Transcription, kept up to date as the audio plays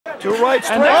Two rights,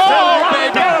 and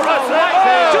straight. Two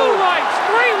rights,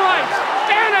 three rights,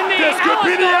 and a knee. This could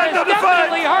be the end of the fight.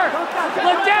 Definitely hurt.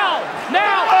 Liddell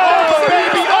now.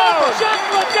 Chuck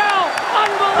Liddell.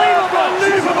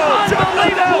 Unbelievable.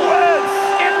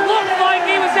 It looked like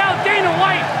he was out. Dana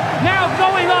White now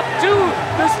going up to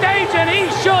the stage, and he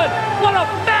should. What a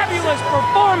fabulous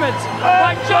performance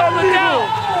by Chuck Liddell.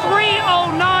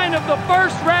 3:09 of the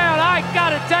first round. I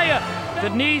gotta tell you, the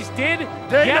knees did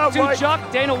get to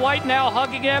Chuck. Dana White now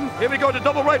hugging him. Here we go to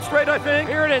double right straight, I think.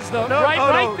 Here it is,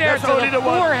 right there to the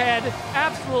forehead.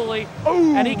 Absolutely.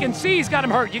 Ooh. And he can see he's got him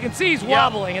hurt. You can see he's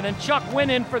wobbling, and then Chuck went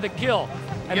in for the kill.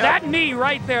 And that knee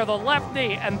right there, the left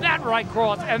knee, and that right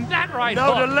cross, and that right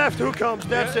hook. Now the left hook comes,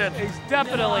 that's it. He's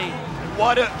definitely...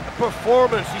 What a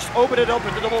performance. He's opened it up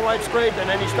with the double right straight, and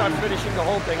then he starts finishing the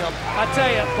whole thing up. I tell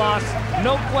you, boss,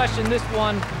 no question this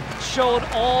one showed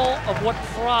all of what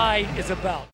pride is about.